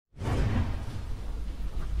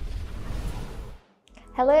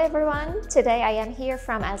Hello everyone! Today I am here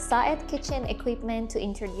from Al-Saed Kitchen Equipment to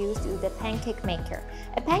introduce you the pancake maker.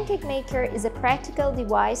 A pancake maker is a practical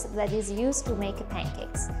device that is used to make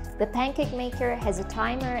pancakes. The pancake maker has a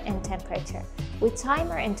timer and temperature. With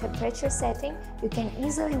timer and temperature setting, you can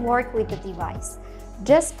easily work with the device.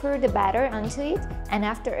 Just pour the batter onto it, and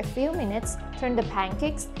after a few minutes, turn the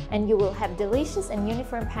pancakes and you will have delicious and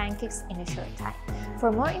uniform pancakes in a short time.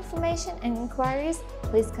 For more information and inquiries,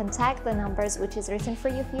 please contact the numbers which is written for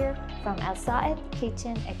you here from Al-Saed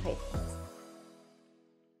Kitchen Equipment.